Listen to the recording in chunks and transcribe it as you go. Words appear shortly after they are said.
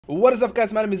What is up,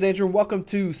 guys? My name is Andrew and welcome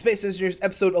to Space Engineers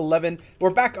episode 11. We're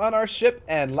back on our ship,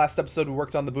 and last episode we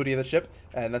worked on the booty of the ship,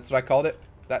 and that's what I called it,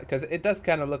 that because it does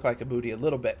kind of look like a booty a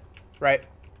little bit, right?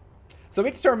 So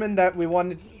we determined that we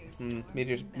wanted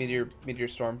meteor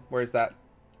storm. Where is that?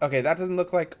 Okay, that doesn't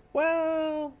look like,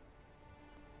 well,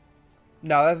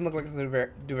 no, that doesn't look like it's going to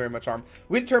do very much harm.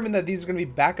 We determined that these are going to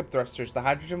be backup thrusters. The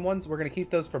hydrogen ones, we're going to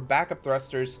keep those for backup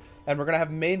thrusters. And we're going to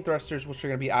have main thrusters, which are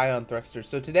going to be ion thrusters.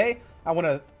 So today, I want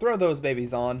to throw those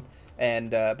babies on. And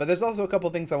but there's also a couple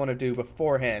things I want to do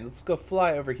beforehand. Let's go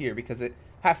fly over here because it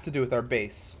has to do with our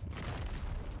base.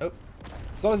 Oh,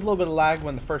 there's always a little bit of lag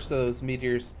when the first of those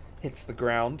meteors hits the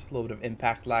ground. A little bit of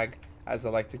impact lag, as I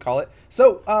like to call it.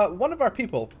 So one of our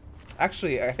people...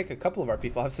 Actually, I think a couple of our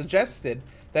people have suggested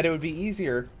that it would be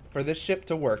easier for this ship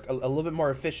to work, a little bit more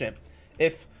efficient,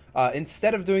 if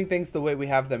instead of doing things the way we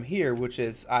have them here, which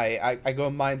is I go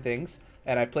and mine things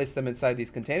and I place them inside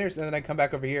these containers, and then I come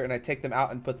back over here and I take them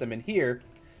out and put them in here,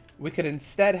 we could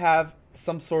instead have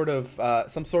some sort of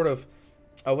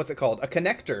what's it called? A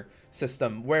connector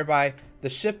system, whereby the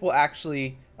ship will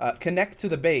actually connect to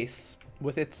the base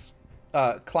with its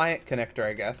client connector,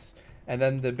 I guess. And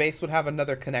then the base would have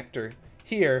another connector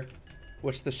here,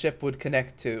 which the ship would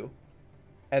connect to.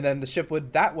 And then the ship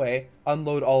would, that way,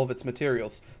 unload all of its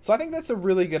materials. So I think that's a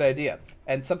really good idea.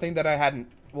 And something that I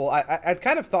hadn't... Well, I'd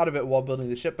kind of thought of it while building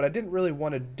the ship, but I didn't really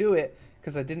want to do it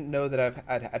because I didn't know that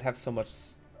I'd have so much...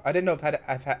 I didn't know if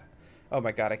I've had... Oh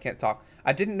my god, I can't talk.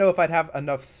 I didn't know if I'd have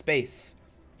enough space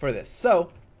for this.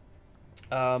 So,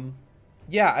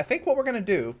 yeah, I think what we're going to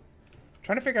do...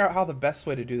 Trying to figure out how the best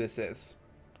way to do this is...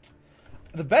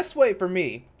 The best way for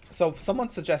me, so someone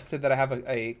suggested that I have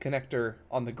a connector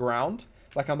on the ground,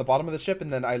 like on the bottom of the ship,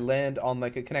 and then I land on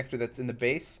like a connector that's in the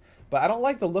base. But I don't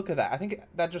like the look of that. I think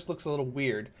that just looks a little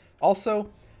weird. Also,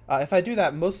 if I do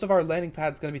that, most of our landing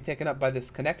pad's going to be taken up by this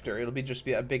connector. It'll just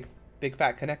be a big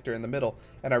fat connector in the middle,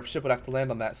 and our ship would have to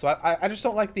land on that. So I just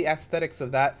don't like the aesthetics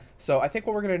of that. So I think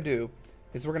what we're going to do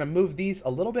is we're going to move these a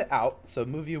little bit out. So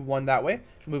move you one that way,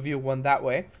 move you one that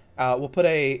way. We'll put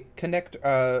a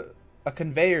a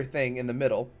conveyor thing in the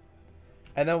middle,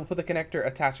 and then we'll put the connector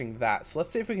attaching that. So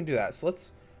let's see if we can do that. So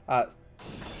let's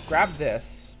grab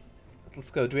this.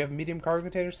 Let's go. Do we have medium cargo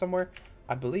containers somewhere?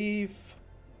 I believe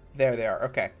there they are.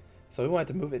 Okay, so we wanted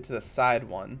to move it to the side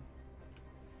one,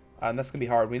 and that's gonna be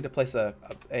hard. We need to place a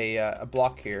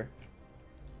block here.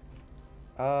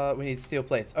 We need steel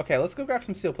plates. Okay, let's go grab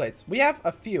some steel plates. We have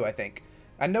a few, I think.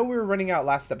 I know we were running out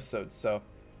last episode, so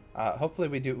hopefully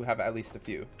we do have at least a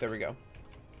few. There we go.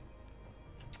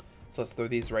 So let's throw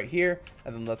these right here,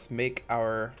 and then let's make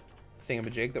our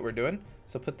thingamajig that we're doing.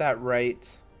 So put that right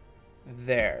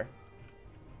there,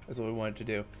 is what we wanted to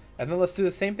do. And then let's do the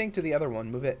same thing to the other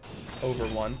one. Move it over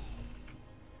one.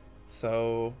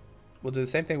 So we'll do the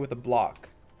same thing with a block.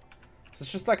 So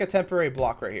it's just like a temporary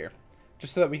block right here,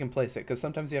 just so that we can place it, because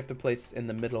sometimes you have to place in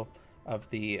the middle of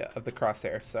the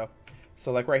crosshair. So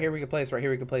like right here we can place, right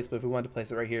here we can place, but if we wanted to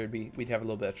place it right here, we'd have a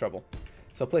little bit of trouble.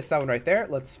 So place that one right there.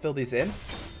 Let's fill these in.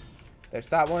 There's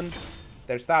that one.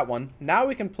 There's that one. Now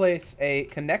we can place a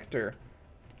connector,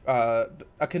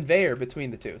 a conveyor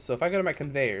between the two. So if I go to my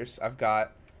conveyors, I've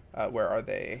got, where are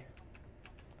they? I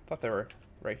thought they were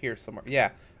right here somewhere.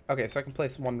 Yeah. Okay, so I can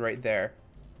place one right there.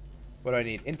 What do I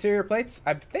need? Interior plates?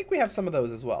 I think we have some of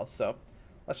those as well. So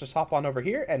let's just hop on over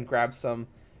here and grab some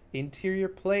interior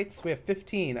plates. We have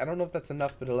 15. I don't know if that's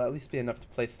enough, but it'll at least be enough to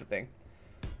place the thing.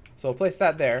 So we'll place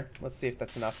that there. Let's see if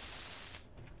that's enough.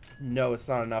 No, it's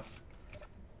not enough.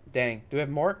 Dang. Do we have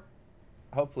more?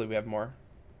 Hopefully we have more.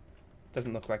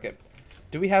 Doesn't look like it.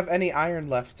 Do we have any iron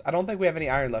left? I don't think we have any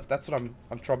iron left. That's what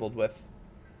I'm troubled with.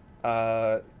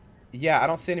 Yeah, I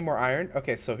don't see any more iron.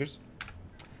 Okay, so here's...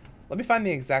 Let me find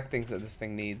the exact things that this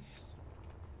thing needs.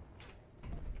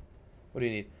 What do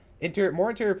you need? More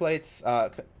interior plates,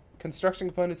 construction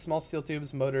components, small steel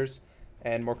tubes, motors,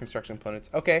 and more construction components.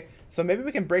 Okay, so maybe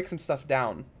we can break some stuff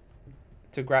down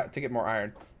to get more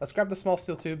iron. Let's grab the small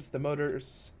steel tubes, the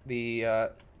motors, the I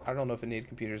don't know if it needed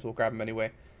computers. We'll grab them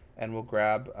anyway, and we'll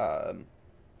grab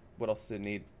what else did it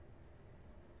need?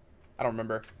 I don't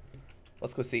remember.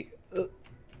 Let's go see.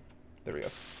 There we go.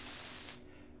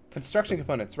 Construction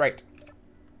components, right?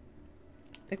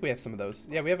 I think we have some of those.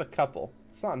 Yeah, we have a couple.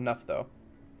 It's not enough though. Do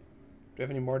we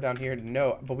have any more down here?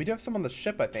 No, but we do have some on the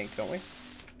ship, I think, don't we?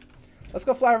 Let's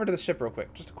go fly over to the ship real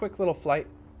quick. Just a quick little flight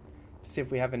to see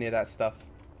if we have any of that stuff.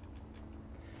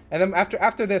 And then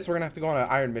after this, we're going to have to go on an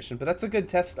iron mission. But that's a good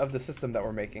test of the system that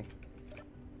we're making.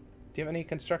 Do you have any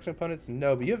construction components?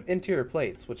 No, but you have interior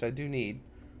plates, which I do need.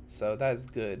 So that is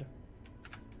good.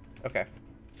 Okay.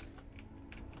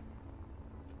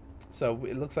 So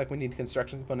it looks like we need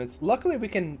construction components. Luckily, we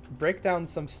can break down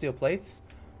some steel plates,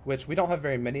 which we don't have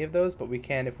very many of those, but we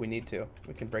can if we need to.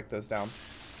 We can break those down.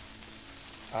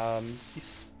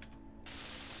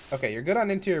 Okay, you're good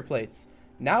on interior plates.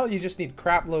 Now you just need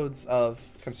crap loads of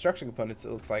construction components,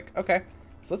 it looks like. Okay,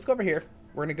 so let's go over here.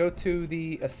 We're going to go to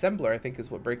the assembler, I think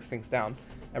is what breaks things down.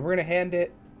 And we're going to hand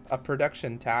it a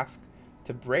production task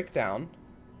to break down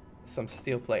some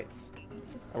steel plates.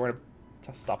 And we're going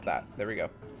to stop that. There we go.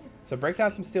 So break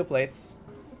down some steel plates.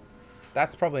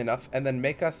 That's probably enough. And then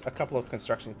make us a couple of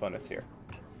construction components here.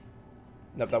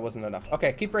 Nope, that wasn't enough.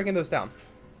 Okay, keep breaking those down.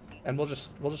 And we'll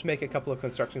just make a couple of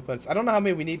construction components. I don't know how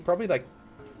many we need. Probably like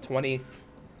 20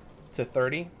 to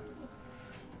 30.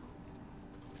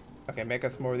 Okay, make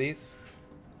us more of these.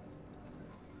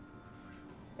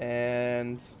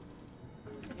 And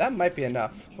that might be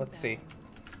enough. Let's see.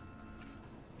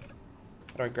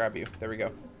 How do I grab you? There we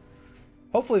go.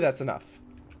 Hopefully that's enough.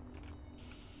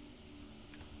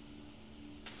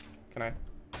 Can I?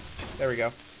 There we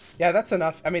go. Yeah, that's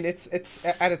enough. I mean, it's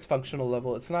at its functional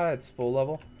level. It's not at its full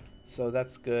level. So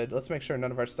that's good. Let's make sure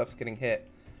none of our stuff's getting hit.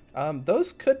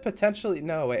 Those could potentially...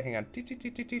 No, wait, hang on.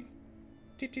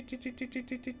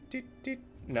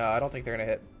 No, I don't think they're going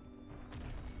to hit.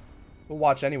 We'll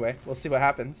watch anyway. We'll see what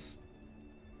happens.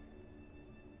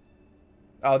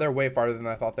 Oh, they're way farther than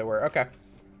I thought they were. Okay.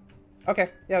 Okay,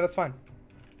 yeah, that's fine.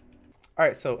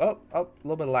 Alright, so... Oh, a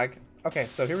little bit of lag. Okay,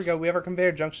 so here we go. We have our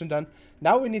conveyor junction done.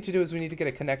 Now what we need to do is we need to get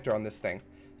a connector on this thing.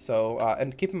 So,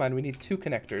 and keep in mind, we need 2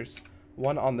 connectors.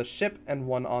 One on the ship and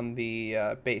one on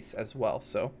the base as well.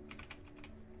 So,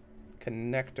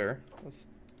 connector. Let's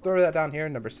throw that down here,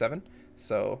 number 7.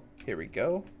 So, here we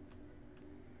go.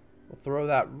 We'll throw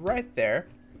that right there.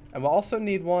 And we'll also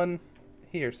need one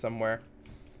here somewhere.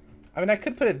 I mean, I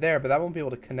could put it there, but that won't be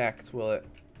able to connect, will it?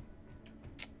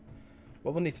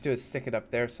 What we'll need to do is stick it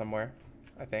up there somewhere,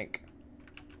 I think.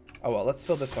 Oh, well, let's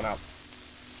fill this one out.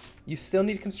 You still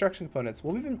need construction components.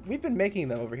 Well, we've been making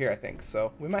them over here, I think,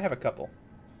 so we might have a couple.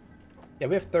 Yeah,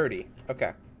 we have 30.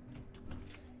 Okay.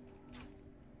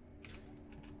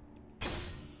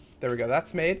 There we go.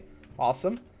 That's made.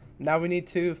 Awesome. Now we need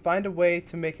to find a way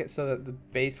to make it so that the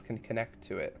base can connect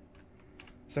to it.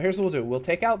 So here's what we'll do. We'll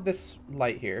take out this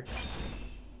light here.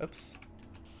 Oops.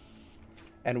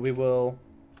 And we will...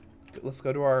 Let's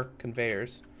go to our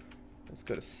conveyors. Let's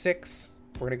go to 6.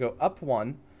 We're going to go up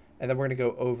 1. And then we're going to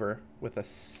go over with a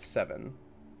 7.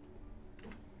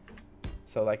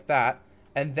 So like that.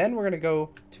 And then we're going to go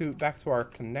back to our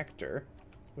connector,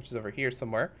 which is over here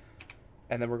somewhere.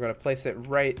 And then we're going to place it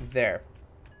right there.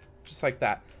 Just like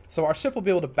that. So our ship will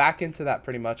be able to back into that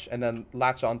pretty much and then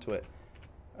latch onto it.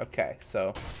 Okay,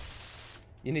 so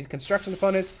you need construction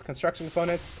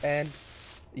components, and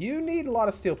you need a lot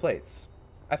of steel plates.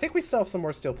 I think we still have some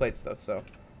more steel plates though, so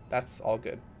that's all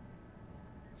good.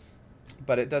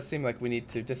 But it does seem like we need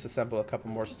to disassemble a couple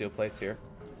more steel plates here.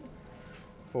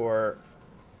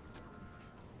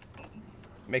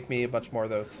 Make me a bunch more of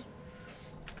those.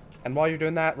 And while you're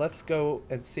doing that, let's go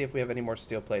and see if we have any more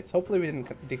steel plates. Hopefully we didn't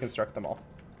deconstruct them all.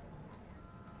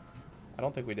 I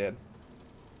don't think we did.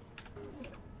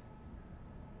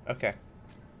 Okay.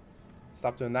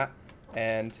 Stop doing that.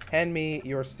 And hand me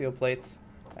your steel plates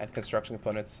and construction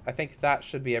components. I think that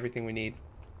should be everything we need.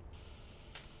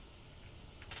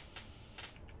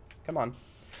 Come on.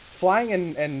 Flying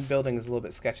and building is a little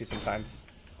bit sketchy sometimes.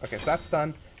 Okay, so that's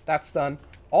done. That's done.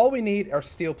 All we need are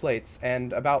steel plates,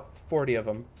 and about 40 of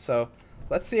them. So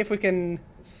let's see if we can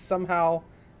somehow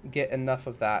get enough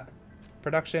of that.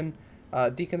 Production.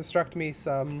 Deconstruct me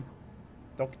some...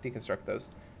 Don't deconstruct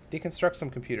those. Deconstruct some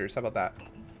computers. How about that?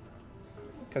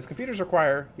 Because computers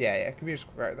require... Yeah, computers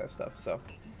require that stuff. So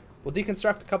we'll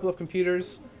deconstruct a couple of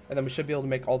computers, and then we should be able to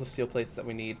make all the steel plates that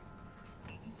we need.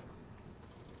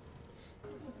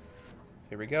 So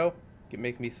here we go.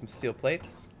 Make me some steel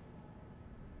plates.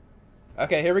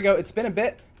 Okay, here we go. It's been a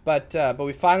bit, but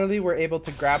we finally were able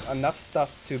to grab enough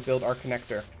stuff to build our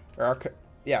connector. Or our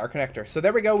connector. So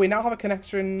there we go. We now have a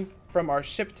connection from our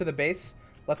ship to the base.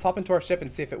 Let's hop into our ship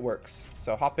and see if it works.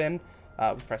 So hop in.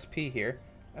 We press P here.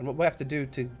 And what we have to do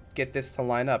to get this to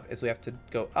line up is we have to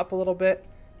go up a little bit.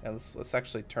 And let's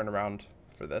actually turn around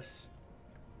for this.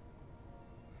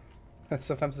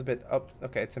 Sometimes it's a bit... Oh,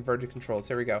 okay. It's inverted controls.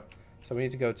 Here we go. So we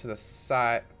need to go to the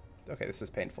side. Okay, this is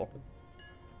painful.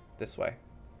 This way.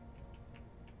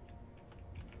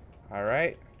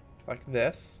 Alright. Like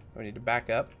this. We need to back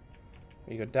up.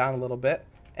 We go down a little bit.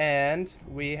 And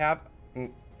we have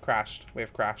crashed. We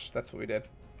have crashed. That's what we did.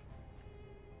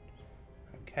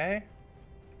 Okay.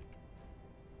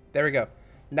 There we go.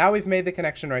 Now we've made the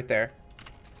connection right there.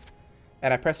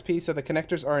 And I press P so the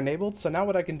connectors are enabled. So now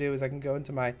what I can do is I can go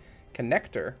into my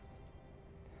connector.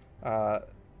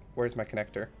 Where's my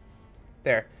connector?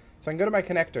 There. So I can go to my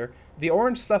connector. The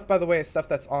orange stuff, by the way, is stuff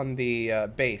that's on the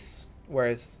base.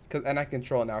 Whereas, and I can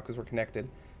control it now because we're connected.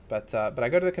 But I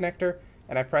go to the connector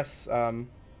and I press. I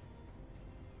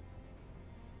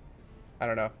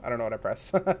don't know what I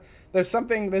press. There's some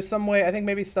way. I think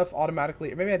maybe stuff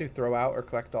automatically. Maybe I do throw out or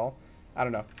collect all. I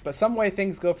don't know. But some way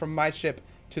things go from my ship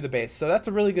to the base. So that's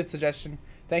a really good suggestion.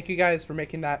 Thank you guys for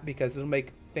making that, because it'll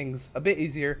make things a bit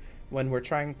easier when we're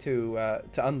trying to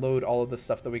unload all of the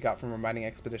stuff that we got from our mining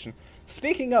expedition.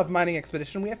 Speaking of mining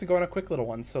expedition, we have to go on a quick little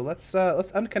one. So let's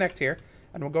unconnect here,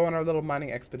 and we'll go on our little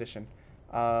mining expedition.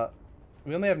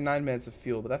 We only have 9 minutes of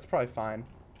fuel, but that's probably fine.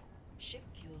 Ship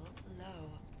fuel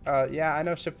low. Yeah, I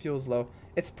know ship fuel's low.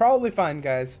 It's probably fine,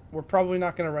 guys. We're probably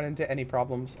not going to run into any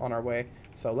problems on our way.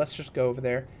 So let's just go over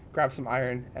there, grab some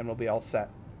iron, and we'll be all set.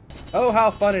 Oh,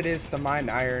 how fun it is to mine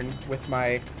iron with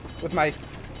my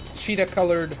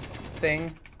cheetah-colored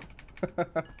thing.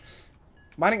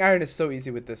 Mining iron is so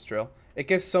easy with this drill. It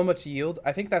gives so much yield.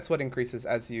 I think that's what increases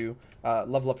as you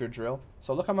level up your drill.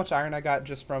 So look how much iron I got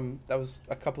just from, that was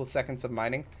a couple of seconds of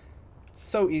mining.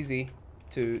 So easy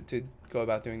to go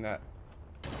about doing that.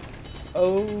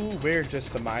 Oh, we're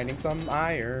just mining some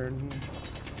iron.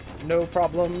 No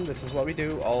problem. This is what we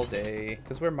do all day,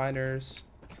 because we're miners.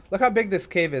 Look how big this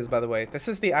cave is, by the way. This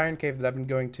is the iron cave that I've been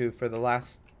going to for the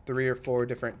last 3 or 4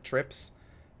 different trips.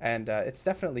 And it's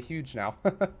definitely huge now.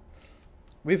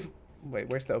 Wait,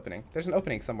 where's the opening? There's an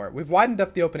opening somewhere. We've widened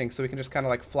up the opening so we can just kind of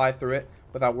like fly through it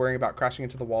without worrying about crashing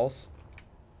into the walls.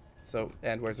 So,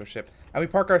 and where's our ship? And we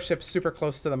park our ship super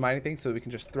close to the mining thing so we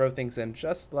can just throw things in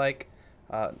just like,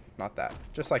 not that,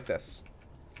 just like this.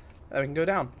 And we can go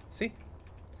down, see?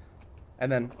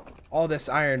 And then all this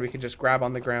iron we can just grab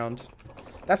on the ground.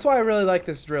 That's why I really like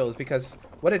this drill, is because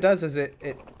what it does is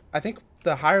I think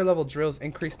the higher level drills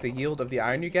increase the yield of the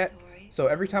iron you get. So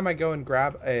every time I go and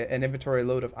grab an inventory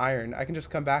load of iron, I can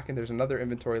just come back and there's another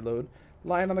inventory load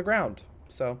lying on the ground.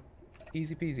 So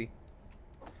easy peasy.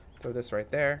 Throw this right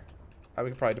there. We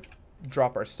could probably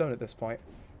drop our stone at this point.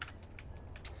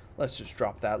 Let's just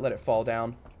drop that, let it fall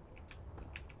down.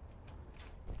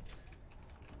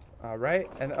 Alright,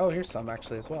 and oh, here's some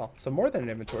actually as well. So more than an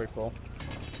inventory full.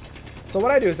 So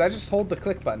what I do is I just hold the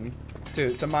click button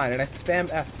to mine, and I spam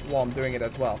F while I'm doing it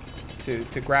as well to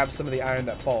grab some of the iron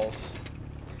that falls.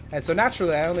 And so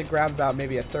naturally I only grab about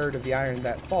maybe 1/3 of the iron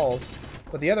that falls,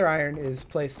 but the other iron is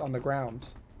placed on the ground.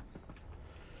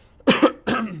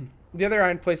 The other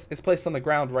iron is placed on the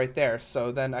ground right there,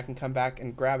 so then I can come back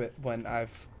and grab it when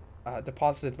I've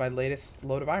deposited my latest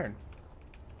load of iron.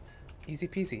 Easy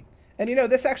peasy. And you know,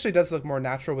 this actually does look more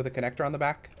natural with a connector on the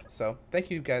back, so thank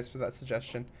you guys for that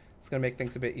suggestion. It's going to make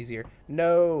things a bit easier.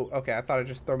 No! Okay, I thought I'd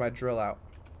just throw my drill out.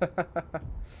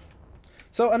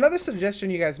 So another suggestion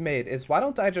you guys made is why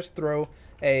don't I just throw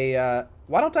a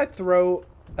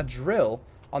drill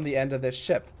on the end of this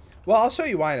ship? Well, I'll show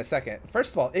you why in a second.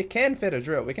 First of all, it can fit a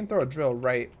drill. We can throw a drill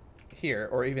right here,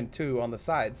 or even 2 on the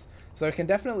sides. So it can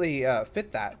definitely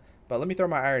fit that. But let me throw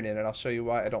my iron in and I'll show you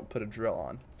why I don't put a drill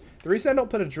on. The reason I don't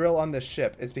put a drill on this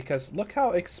ship is because look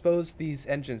how exposed these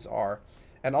engines are.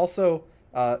 And also,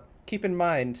 keep in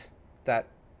mind that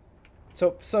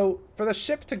so for the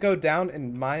ship to go down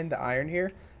and mine the iron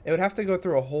here, it would have to go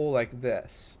through a hole like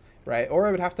this, right? Or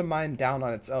it would have to mine down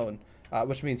on its own,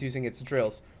 which means using its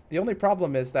drills. The only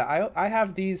problem is that I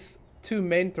have these 2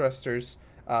 main thrusters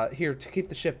here to keep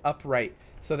the ship upright,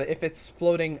 so that if it's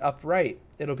floating upright,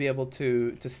 it'll be able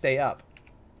to stay up,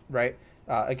 right,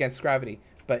 against gravity.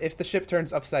 But if the ship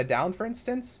turns upside down, for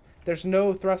instance, there's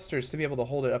no thrusters to be able to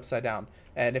hold it upside down.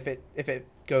 And if it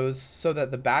goes so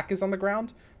that the back is on the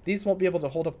ground, these won't be able to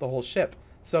hold up the whole ship.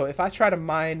 So if I try to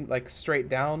mine like straight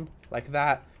down like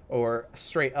that, or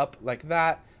straight up like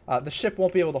that, the ship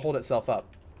won't be able to hold itself up,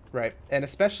 right? And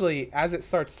especially as it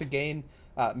starts to gain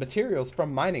materials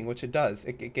from mining, which it does,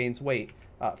 it gains weight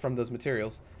from those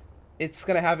materials, it's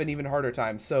going to have an even harder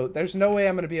time. So there's no way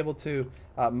I'm going to be able to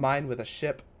mine with a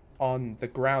ship on the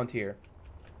ground here.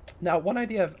 Now, one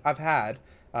idea I've had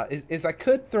is I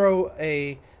could throw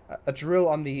a drill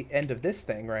on the end of this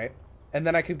thing, right? And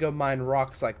then I could go mine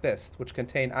rocks like this, which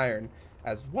contain iron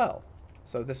as well.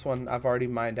 So this one, I've already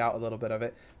mined out a little bit of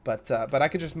it, but I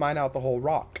could just mine out the whole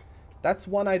rock. That's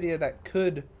one idea that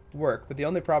could work, but the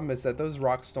only problem is that those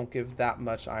rocks don't give that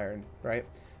much iron, right?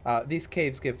 These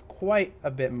caves give quite a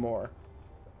bit more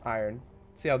iron.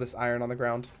 See how this iron on the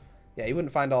ground? Yeah, you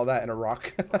wouldn't find all that in a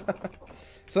rock.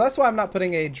 So that's why I'm not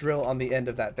putting a drill on the end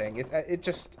of that thing. It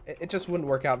just wouldn't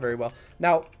work out very well.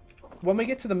 Now, when we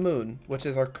get to the moon, which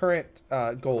is our current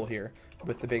goal here,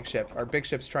 with the big ship. Our big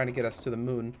ship's trying to get us to the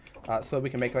moon so that we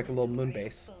can make like a little moon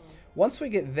base. Once we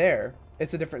get there,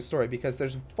 it's a different story because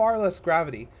there's far less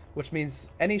gravity, which means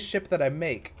any ship that I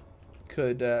make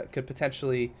could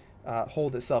potentially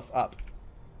hold itself up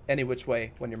any which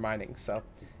way when you're mining. So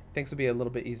things will be a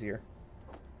little bit easier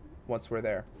once we're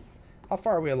there. How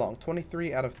far are we along?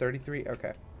 23 out of 33?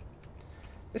 Okay.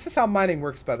 This is how mining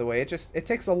works, by the way. It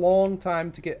takes a long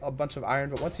time to get a bunch of iron,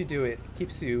 but once you do it, it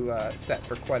keeps you set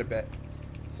for quite a bit.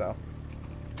 So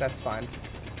that's fine.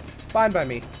 Fine by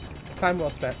me. It's time well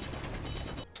spent.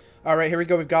 All right, here we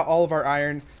go. We've got all of our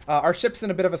iron. Our ship's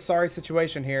in a bit of a sorry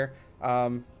situation here.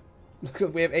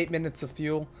 We have 8 minutes of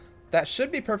fuel. That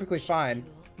should be perfectly fine,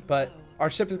 but our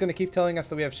ship is going to keep telling us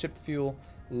that we have ship fuel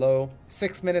low.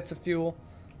 6 minutes of fuel.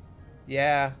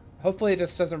 Yeah. Hopefully it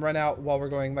just doesn't run out while we're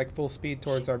going like full speed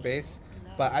towards our base.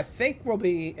 But I think we'll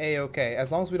be a-okay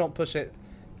as long as we don't push it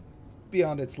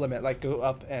beyond its limit, like go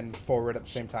up and forward at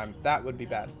the same time. That would be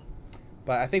bad.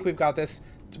 But I think we've got this.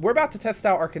 We're about to test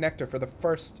out our connector for the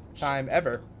first time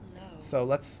ever. So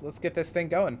let's get this thing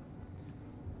going.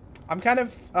 I'm kind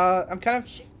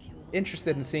of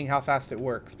interested in seeing how fast it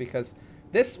works because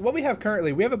what we have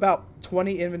currently, we have about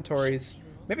 20 inventories,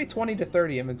 maybe 20 to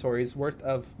 30 inventories worth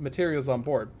of materials on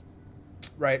board.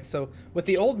 Right, so with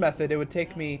the old method, it would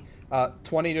take me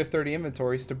 20 to 30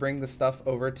 inventories to bring the stuff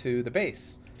over to the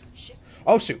base.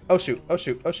 Oh shoot, oh shoot, oh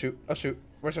shoot, oh shoot, oh shoot.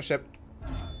 Where's our ship?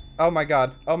 Oh my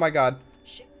god, oh my god.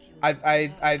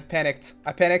 I panicked.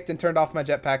 I panicked and turned off my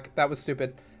jetpack. That was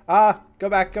stupid. Ah, go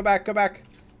back, go back, go back.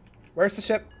 Where's the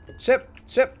ship? Ship.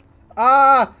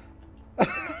 Ah!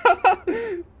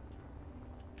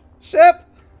 Ship!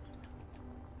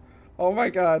 Oh my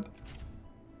god.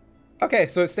 Okay,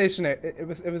 so it's stationary. It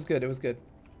was good. It was good.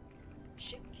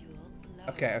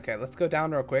 Okay, let's go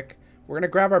down real quick. We're gonna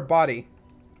grab our body,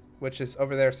 which is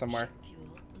over there somewhere.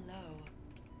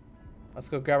 Let's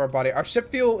go grab our body. Our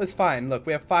ship fuel is fine. Look,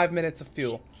 we have 5 minutes of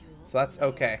fuel, so that's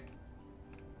okay.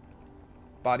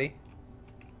 Body.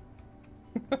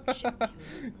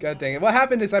 God dang it. What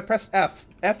happened is I pressed F.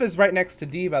 F is right next to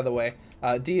D, by the way.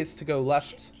 D is to go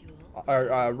left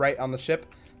or right on the ship.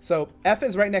 So F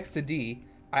is right next to D.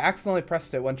 I accidentally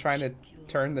pressed it when trying to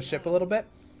turn the ship a little bit,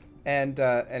 and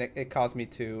it caused me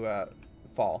to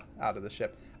fall out of the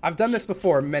ship. I've done this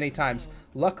before many times.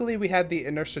 Luckily, we had the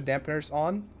inertia dampeners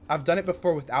on. I've done it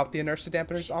before without the inertia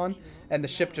dampeners on, and the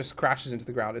ship just crashes into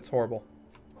the ground. It's horrible.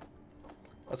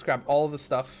 Let's grab all of the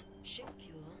stuff.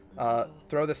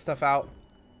 Throw this stuff out.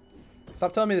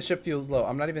 Stop telling me the ship fuel is low.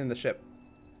 I'm not even in the ship.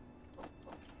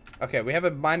 Okay, we have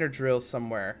a miner drill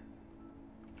somewhere.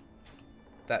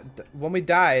 That when we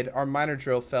died, our miner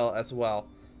drill fell as well.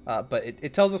 But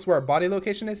it tells us where our body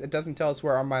location is. It doesn't tell us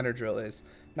where our miner drill is.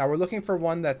 Now we're looking for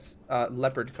one that's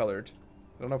leopard colored.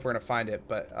 I don't know if we're gonna find it,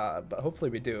 but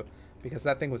hopefully we do, because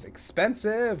that thing was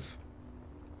expensive.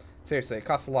 Seriously, it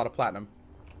costs a lot of platinum.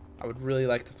 I would really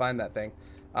like to find that thing,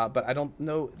 but I don't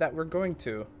know that we're going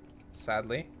to,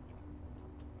 sadly.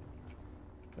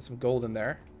 There's some gold in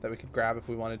there that we could grab if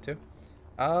we wanted to.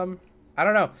 I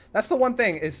don't know. That's the one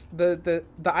thing, is the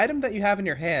item that you have in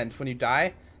your hand when you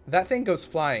die, that thing goes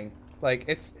flying. Like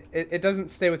it doesn't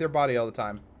stay with your body all the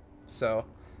time. So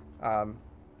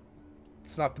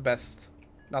it's not the best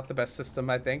system,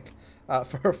 I think,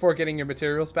 for getting your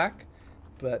materials back,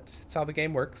 but it's how the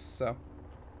game works. So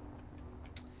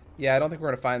yeah, I don't think we're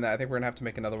gonna find that. I think we're gonna have to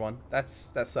make another one. That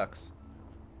sucks.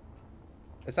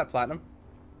 Is that platinum?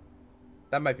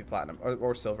 That might be platinum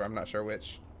or silver. I'm not sure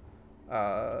which.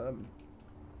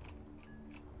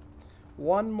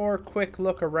 One more quick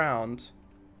look around,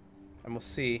 and we'll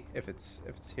see if it's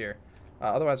here.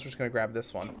 Otherwise, we're just gonna grab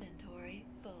this one. Inventory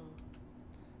full.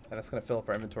 And that's gonna fill up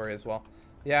our inventory as well.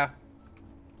 Yeah,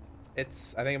 I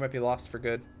think it might be lost for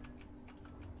good.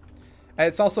 And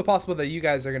it's also possible that you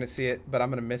guys are gonna see it, but I'm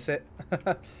gonna miss it.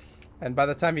 And by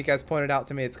the time you guys point it out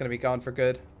to me, it's gonna be gone for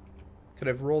good. Could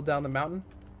have rolled down the mountain,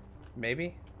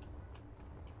 maybe.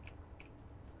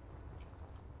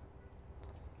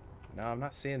 No, I'm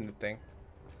not seeing the thing.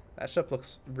 That ship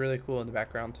looks really cool in the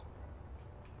background.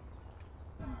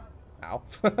 Ow.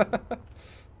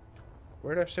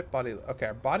 Where'd our ship body... Okay,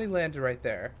 our body landed right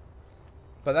there.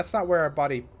 But that's not where our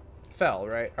body fell,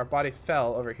 right? Our body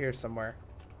fell over here somewhere.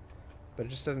 But it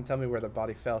just doesn't tell me where the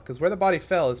body fell. Because where the body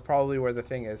fell is probably where the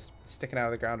thing is, sticking out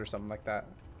of the ground or something like that.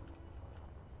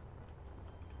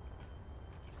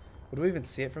 Would we even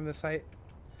see it from this height?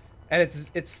 And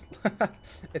it's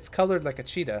it's colored like a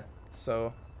cheetah,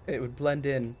 so it would blend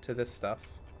in to this stuff.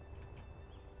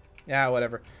 Yeah,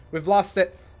 whatever. We've lost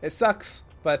it. It sucks,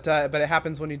 but it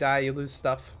happens when you die. You lose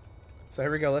stuff. So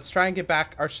here we go. Let's try and get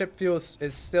back. Our ship fuel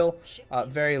is still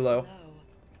very low.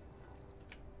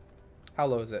 How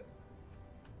low is it?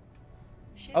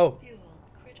 Ship Oh. fuel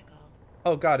critical.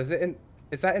 Oh god, is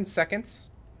that in seconds?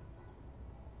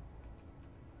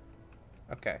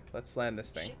 Okay, let's land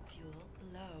this thing. Ship fuel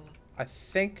low. I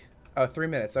think... Oh, 3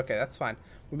 minutes. Okay, that's fine.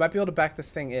 We might be able to back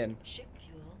this thing in. Ship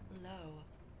fuel low.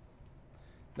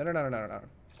 No, no, no, no, no, no.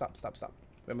 Stop, stop, stop.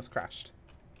 We almost crashed.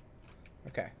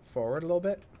 Okay, forward a little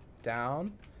bit.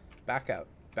 Down. Back out.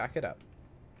 Back it up.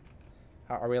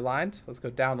 How, are we aligned? Let's go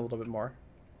down a little bit more.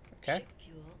 Okay. Ship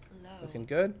fuel low. Looking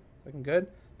good. Looking good.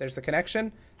 There's the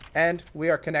connection. And we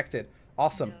are connected.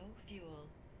 Awesome. No fuel.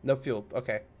 No fuel.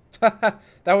 Okay.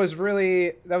 that was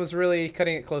really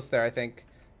cutting it close there, I think.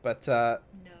 But No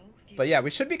fuel. but yeah,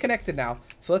 we should be connected now.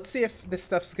 So let's see if this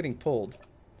stuff's getting pulled.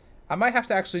 I might have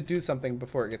to actually do something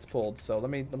before it gets pulled. So let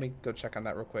me go check on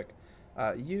that real quick.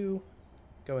 You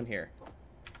go in here.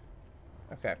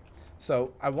 Okay.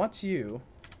 So I want you.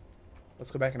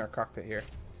 Let's go back in our cockpit here.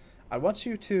 I want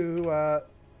you to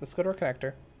let's go to our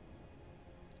connector.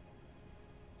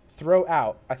 Throw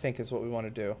out, I think, is what we want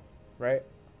to do, right?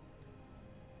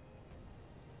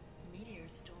 Meteor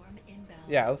storm inbound.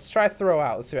 Yeah, let's try throw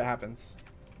out. Let's see what happens.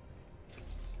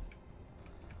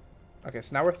 Okay,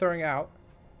 so now we're throwing out.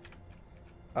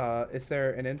 Is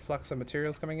there an influx of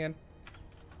materials coming in?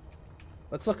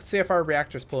 Let's look see if our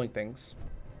reactor's pulling things.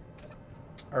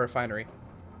 Our refinery.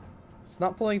 It's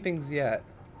not pulling things yet.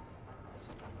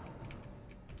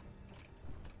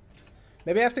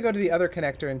 Maybe I have to go to the other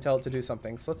connector and tell it to do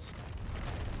something. So let's...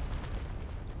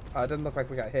 it doesn't look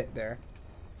like we got hit there.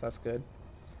 So that's good.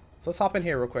 So let's hop in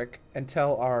here real quick and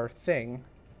tell our thing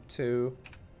to...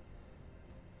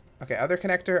 Okay, other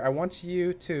connector, I want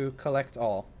you to collect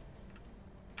all.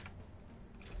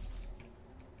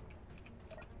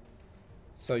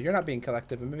 So you're not being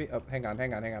collected, but maybe... Oh, hang on,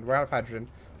 hang on, hang on. We're out of hydrogen.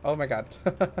 Oh my god.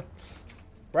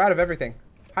 We're out of everything.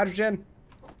 Hydrogen!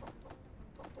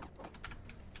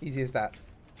 Easy as that.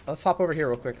 Let's hop over here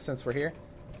real quick since we're here.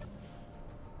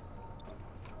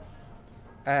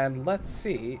 And let's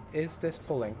see, is this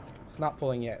pulling? It's not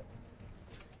pulling yet.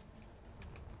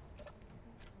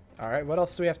 Alright, what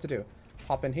else do we have to do?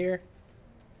 Hop in here.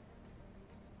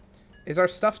 Is our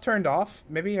stuff turned off?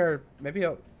 Maybe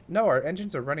no, our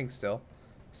engines are running still.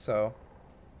 So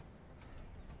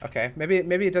okay, maybe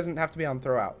it doesn't have to be on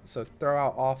throw out. So throw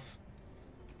out off.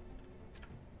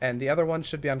 And the other one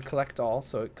should be on collect all,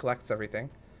 so it collects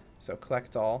everything. So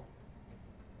collect all.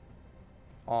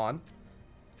 On.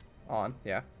 On,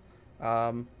 yeah.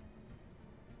 Now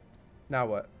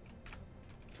what?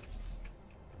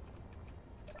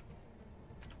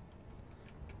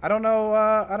 I don't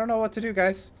know what to do,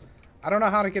 guys. I don't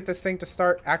know how to get this thing to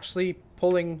start actually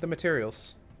pulling the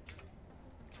materials.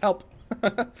 Help.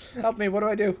 Help me, what do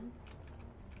I do?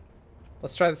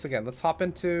 Let's try this again. Let's hop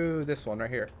into this one right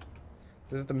here.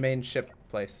 This is the main ship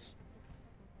place.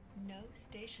 No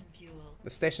station fuel. The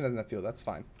station doesn't have fuel, that's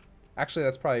fine. Actually,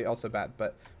 that's probably also bad,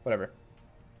 but whatever.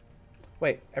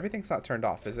 Wait, everything's not turned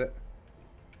off, is it?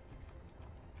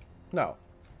 No.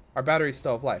 Our batteries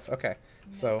still have life. Okay,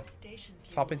 so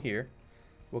let's hop in here.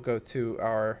 We'll go to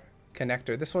our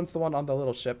connector. This one's the one on the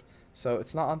little ship, so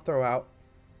it's not on throw out.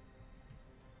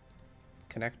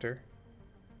 Connector.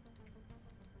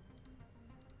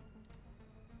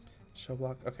 Show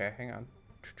block. Okay, hang on.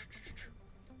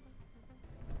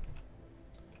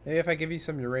 Maybe if I give you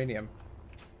some uranium.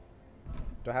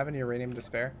 Do I have any uranium to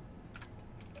spare?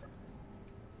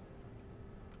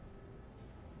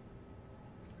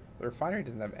 The refinery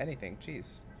doesn't have anything.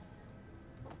 Jeez.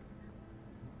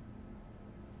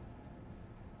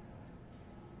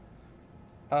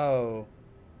 Oh.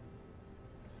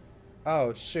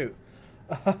 Oh, shoot.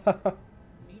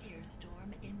 Meteor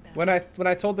storm inbound. When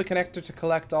I told the connector to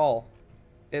collect all,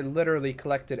 it literally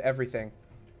collected everything.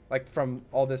 Like from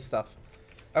all this stuff.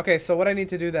 Okay, so what I need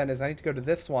to do then is I need to go to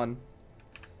this one.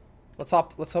 Let's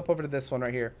hop over to this one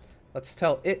right here. Let's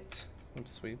tell it.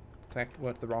 Oops, we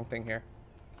went to the wrong thing here.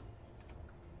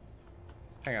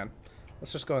 Hang on.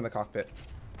 Let's just go in the cockpit.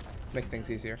 Make things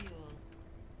easier.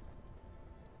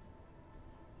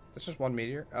 That's just one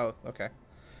meteor? Oh, okay.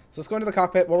 So let's go into the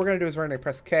cockpit. What we're going to do is we're going to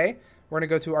press K. We're going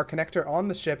to go to our connector on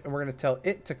the ship, and we're going to tell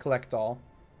it to collect all.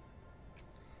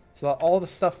 So that all the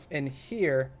stuff in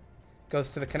here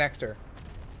goes to the connector.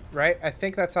 Right? I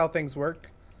think that's how things work.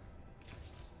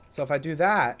 So if I do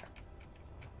that,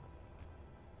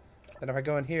 then if I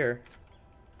go in here,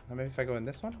 maybe if I go in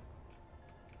this one?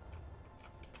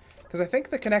 Because I think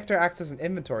the connector acts as an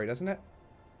inventory, doesn't it?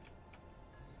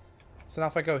 So now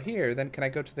if I go here, then can I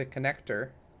go to the connector?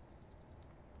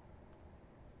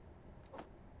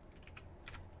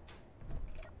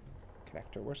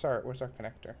 Connector. Where's our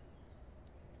connector?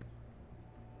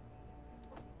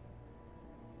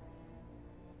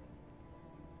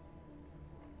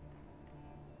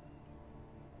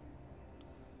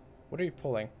 What are you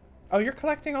pulling? Oh, you're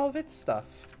collecting all of its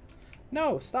stuff.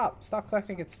 No, stop. Stop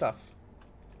collecting its stuff.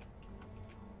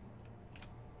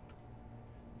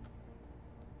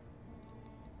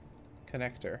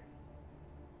 Connector.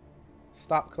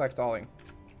 Stop collecting.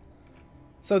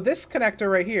 So this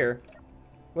connector right here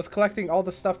was collecting all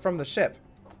the stuff from the ship.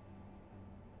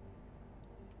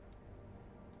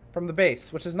 From the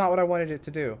base, which is not what I wanted it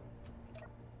to do.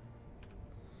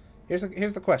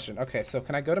 Here's the question. Okay, so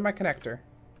can I go to my connector?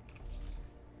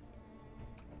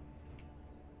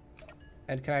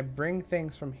 And can I bring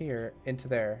things from here into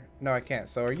there? No, I can't.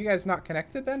 So are you guys not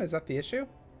connected then? Is that the issue?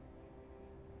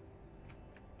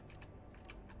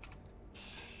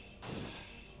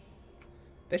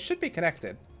 They should be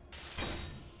connected.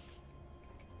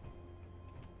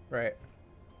 Right.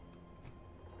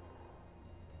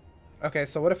 Okay,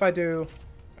 so what if I do...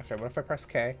 Okay, what if I press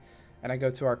K and I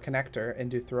go to our connector and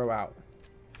do throw out?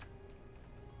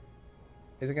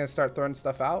 Is it going to start throwing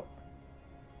stuff out?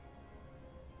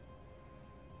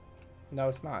 No,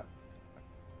 it's not.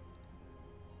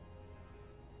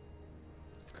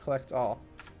 Collect all.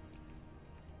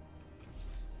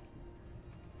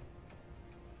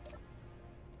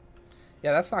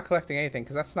 Yeah, that's not collecting anything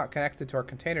because that's not connected to our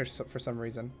containers for some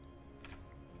reason.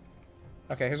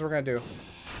 Okay, here's what we're going to do.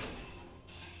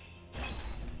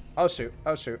 Oh shoot,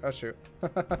 oh shoot, oh shoot.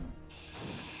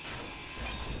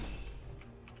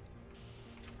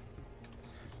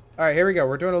 Alright, here we go.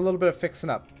 We're doing a little bit of fixing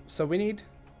up. So we need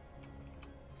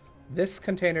this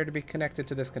container to be connected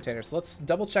to this container. So let's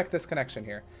double check this connection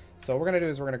here. So what we're going to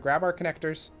do is we're going to grab our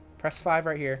connectors, press 5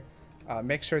 right here,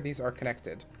 make sure these are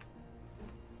connected.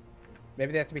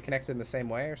 Maybe they have to be connected in the same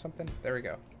way or something. There we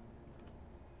go.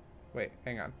 Wait,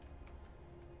 hang on.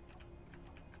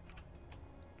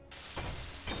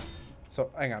 So,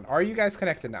 hang on. Are you guys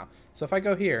connected now? So if I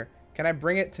go here, can I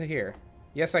bring it to here?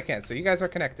 Yes, I can. So you guys are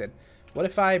connected. What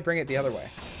if I bring it the other way?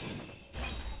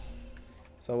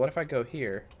 So what if I go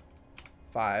here?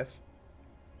 5.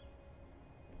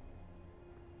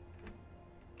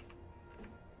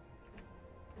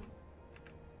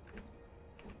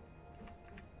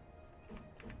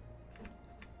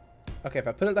 Okay, if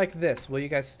I put it like this, will you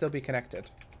guys still be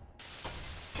connected?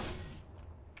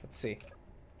 Let's see.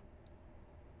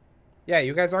 Yeah,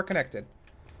 you guys are connected.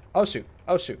 Oh shoot,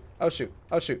 oh shoot, oh shoot,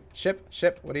 oh shoot.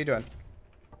 Ship, what are you doing?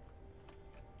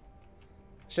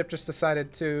 Ship just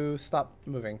decided to stop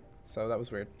moving, so that was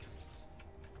weird.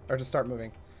 Or to start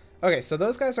moving. Okay, so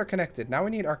those guys are connected. Now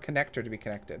we need our connector to be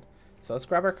connected. So let's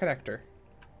grab our connector.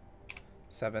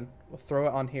 7. We'll throw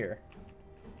it on here.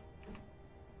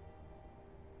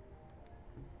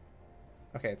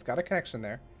 Okay, it's got a connection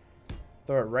there.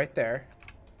 Throw it right there.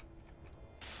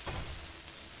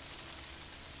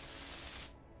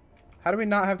 How do we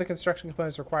not have the construction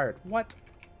components required? What?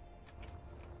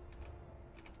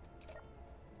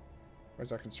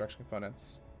 Where's our construction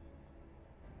components?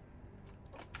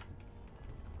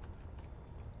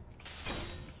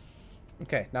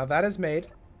 Okay, now that is made.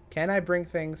 Can I bring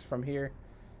things from here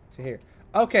to here?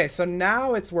 Okay, so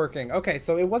now it's working. Okay,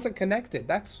 so it wasn't connected.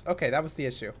 That's okay, that was the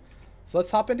issue. So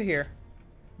let's hop into here.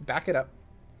 Back it up.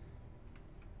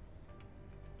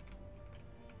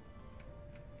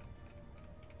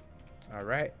 All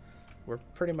right, we're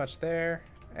pretty much there,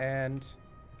 and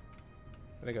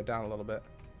I'm gonna go down a little bit.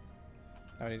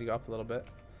 Now we need to go up a little bit.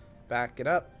 Back it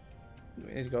up.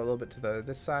 We need to go a little bit to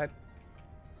this side.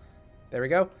 There we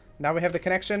go. Now we have the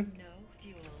connection. No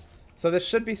fuel. So this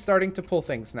should be starting to pull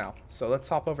things now. So let's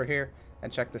hop over here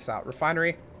and check this out.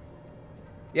 Refinery.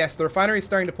 Yes, the refinery is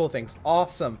starting to pull things.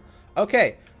 Awesome.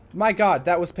 Okay. My God,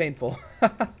 that was painful.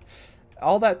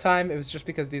 All that time, it was just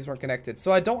because these weren't connected.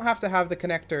 So I don't have to have the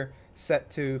connector set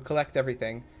to collect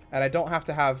everything. And I don't have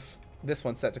to have this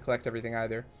one set to collect everything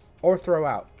either. Or throw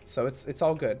out. So it's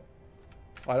all good.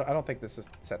 Well, I don't think this is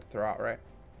set to throw out, right?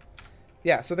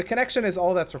 Yeah, so the connection is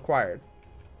all that's required.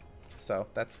 So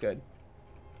that's good.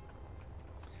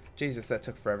 Jesus, that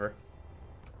took forever.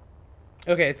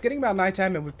 Okay, it's getting about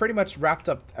nighttime, and we've pretty much wrapped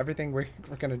up everything we're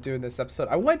going to do in this episode.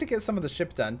 I wanted to get some of the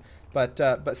ship done, but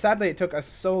sadly it took us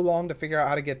so long to figure out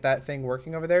how to get that thing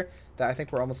working over there that I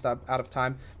think we're almost out of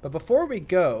time. But before we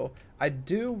go, I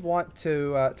do want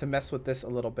to mess with this a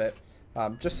little bit,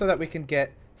 just so that we can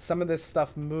get some of this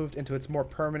stuff moved into its more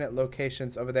permanent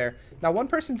locations over there. Now, one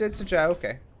person did suggest...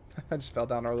 Okay, I just fell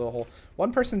down our little hole.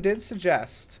 One person did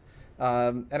suggest,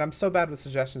 and I'm so bad with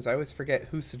suggestions, I always forget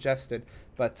who suggested,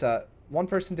 but... one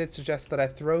person did suggest that I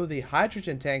throw the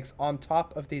hydrogen tanks on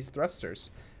top of these thrusters.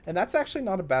 And that's actually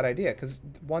not a bad idea, because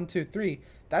 1, 2, 3,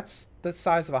 that's the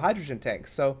size of a hydrogen tank.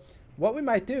 So what we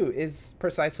might do is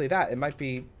precisely that. It might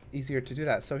be easier to do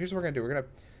that. So here's what we're going to do. We're going to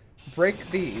break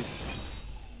these.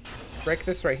 Break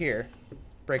this right here.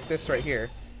 Break this right here.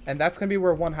 And that's going to be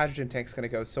where one hydrogen tank's going to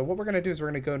go. So what we're going to do is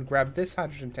we're going to go and grab this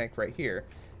hydrogen tank right here.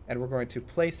 And we're going to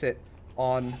place it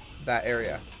on that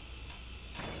area.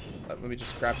 Let me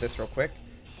just grab this real quick.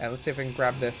 And let's see if we can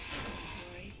grab this.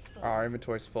 Oh, our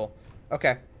inventory's full.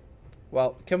 Okay.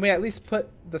 Well, can we at least put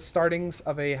the startings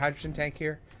of a hydrogen tank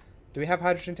here? Do we have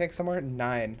hydrogen tank somewhere?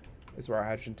 9 is where our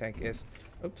hydrogen tank is.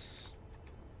 Oops.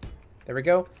 There we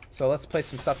go. So let's place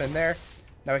some stuff in there.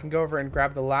 Now we can go over and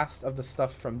grab the last of the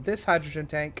stuff from this hydrogen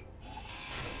tank.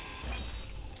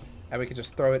 And we can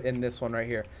just throw it in this one right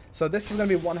here. So this is going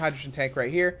to be one hydrogen tank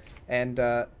right here. And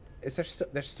there's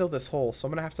still this hole. So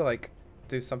I'm going to have to like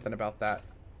do something about that.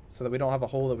 So that we don't have a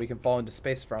hole that we can fall into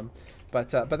space from. But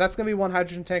that's going to be one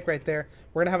hydrogen tank right there.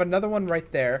 We're going to have another one right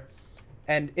there.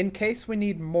 And in case we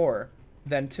need more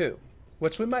than 2,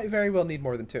 which we might very well need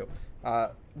more than 2,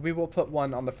 we will put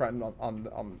one on the front and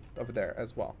on over there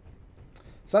as well.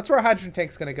 So that's where our hydrogen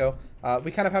tank's going to go.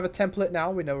 We kind of have a template now.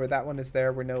 We know where that one is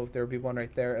there. We know there will be one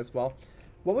right there as well.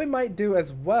 What we might do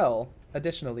as well,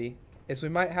 additionally, is we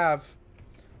might have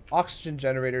oxygen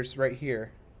generators right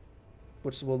here,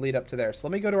 which will lead up to there. So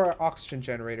let me go to our oxygen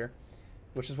generator,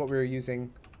 which is what we were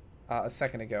using a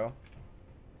second ago.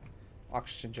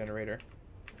 Oxygen generator.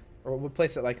 Or we'll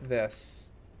place it like this.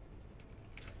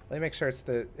 Let me make sure it's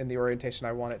in the orientation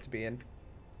I want it to be in.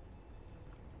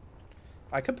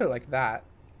 I could put it like that.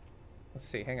 Let's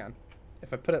see, hang on.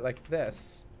 If I put it like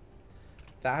this,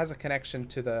 that has a connection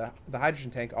to the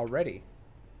hydrogen tank already.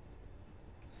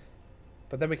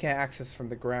 But then we can't access from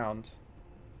the ground.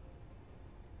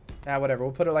 Whatever,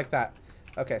 we'll put it like that.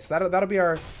 Okay, so that'll be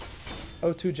our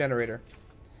O2 generator.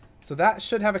 So that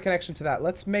should have a connection to that.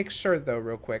 Let's make sure though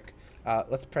real quick.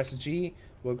 Let's press G.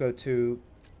 We'll go to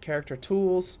character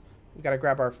tools. We gotta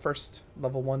grab our first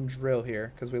level 1 drill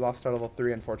here because we lost our level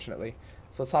 3 unfortunately.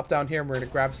 So let's hop down here and we're gonna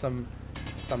grab some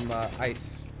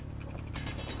ice.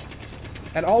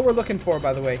 And all we're looking for,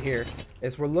 by the way, here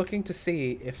is we're looking to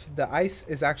see if the ice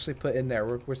is actually put in there.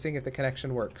 We're seeing if the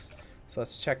connection works. So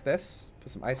let's check this.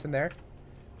 Put some ice in there.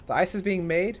 The ice is being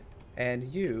made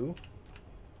and you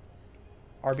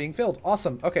are being filled.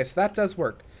 Awesome. Okay, so that does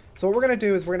work. So what we're going to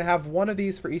do is we're going to have one of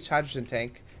these for each hydrogen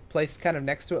tank placed kind of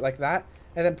next to it like that.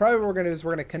 And then probably what we're going to do is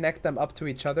we're going to connect them up to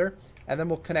each other. And then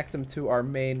we'll connect them to our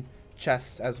main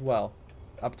chests as well.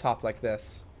 Up top like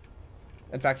this.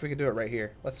 In fact, we can do it right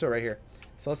here. Let's do it right here.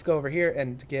 So let's go over here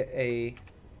and get a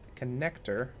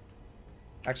connector.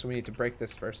 Actually, we need to break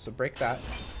this first. So break that.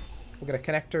 We'll get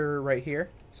a connector right here.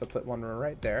 So put one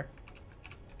right there.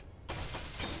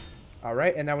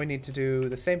 Alright, and now we need to do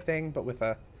the same thing, but with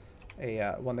a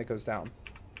one that goes down.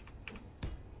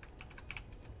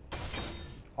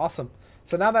 Awesome.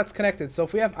 So now that's connected. So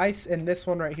if we have ice in this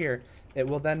one right here, it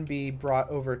will then be brought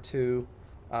over to,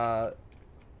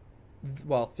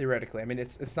 well, theoretically. I mean,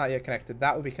 it's not yet connected.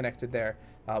 That will be connected there.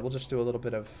 We'll just do a little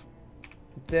bit of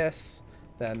this,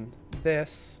 then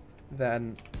this,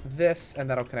 then this, and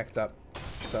that'll connect up.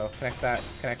 So connect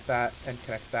that, and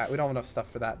connect that. We don't have enough stuff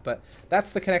for that, but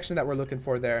that's the connection that we're looking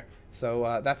for there.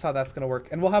 So that's how that's going to work.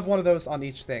 And we'll have one of those on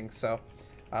each thing. So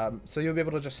so you'll be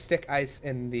able to just stick ice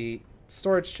in the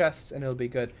storage chests and it'll be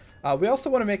good. We also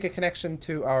want to make a connection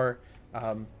to our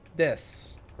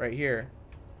this right here.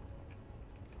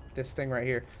 This thing right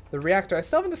here. The reactor. I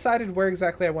still haven't decided where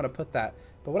exactly I want to put that.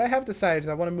 But what I have decided is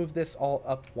I want to move this all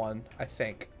up one, I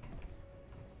think.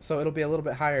 So it'll be a little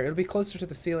bit higher. It'll be closer to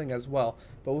the ceiling as well.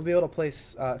 But we'll be able to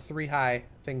place 3 high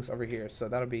things over here. So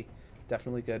that'll be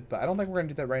definitely good. But I don't think we're going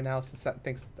to do that right now since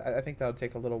I think that'll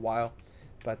take a little while.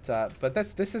 But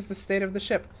this is the state of the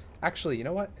ship. Actually, you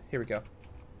know what? Here we go.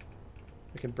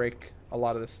 We can break a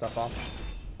lot of this stuff off.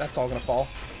 That's all going to fall.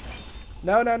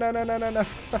 No, no, no, no, no, no, no.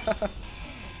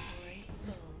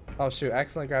 Oh, shoot. I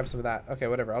accidentally grabbed some of that. Okay,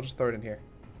 whatever. I'll just throw it in here.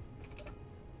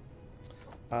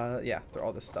 Yeah, throw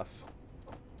all this stuff.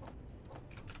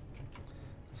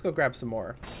 Let's go grab some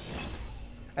more.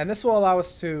 And this will allow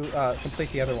us to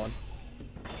complete the other one.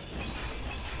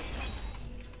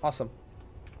 Awesome.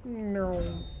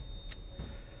 No.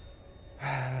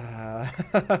 I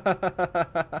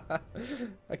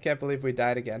can't believe we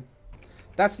died again.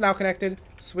 That's now connected.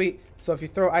 Sweet. So if you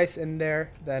throw ice in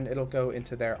there, then it'll go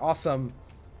into there. Awesome.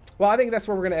 Well, I think that's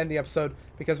where we're going to end the episode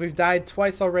because we've died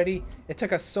twice already. It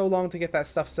took us so long to get that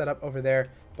stuff set up over there,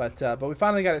 but we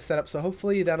finally got it set up. So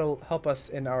hopefully that'll help us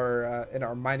in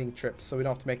our mining trips, so we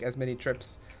don't have to make as many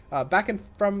trips back and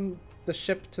from the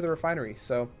ship to the refinery.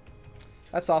 So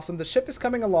that's awesome. The ship is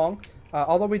coming along,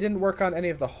 although we didn't work on any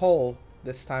of the hull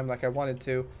this time like I wanted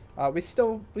to. We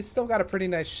still got a pretty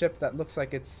nice ship that looks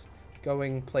like it's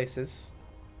going places.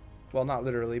 Well, not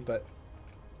literally, but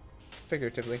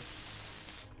figuratively.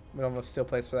 We don't have a still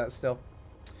place for that still.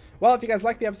 Well, if you guys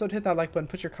like the episode, hit that like button,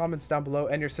 put your comments down below,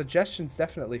 and your suggestions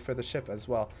definitely for the ship as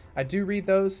well. I do read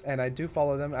those, and I do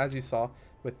follow them, as you saw,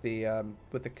 with the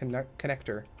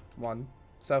connector one.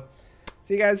 So,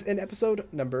 see you guys in episode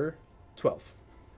number 12.